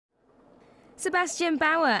Sebastiaan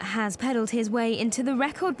Bowier has pedalled his way into the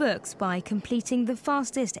record books by completing the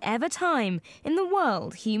fastest ever time in the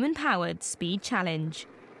World Human-Powered Speed Challenge.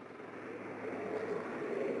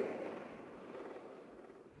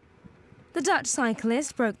 The Dutch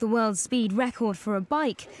cyclist broke the world speed record for a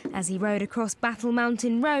bike as he rode across Battle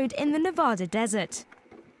Mountain Road in the Nevada desert.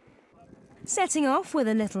 Setting off with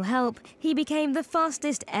a little help, he became the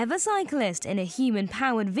fastest ever cyclist in a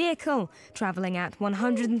human-powered vehicle, travelling at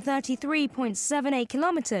 133.78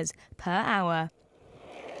 kilometres per hour.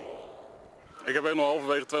 Ik heb helemaal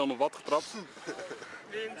halverwege 200 watt getrapt.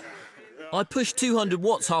 I pushed 200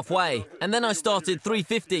 watts halfway, and then I started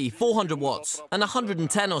 350, 400 watts, and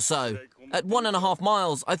 110 or so. At 1.5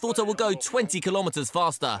 miles, I thought I would go 20 kilometres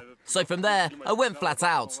faster. So from there, I went flat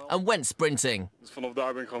out and went sprinting. Dus vanaf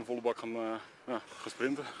daar ben ik gewoon volle bak gaan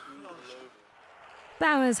sprinten.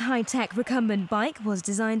 Bowier's high-tech recumbent bike was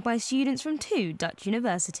designed by students from 2 Dutch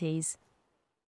universities.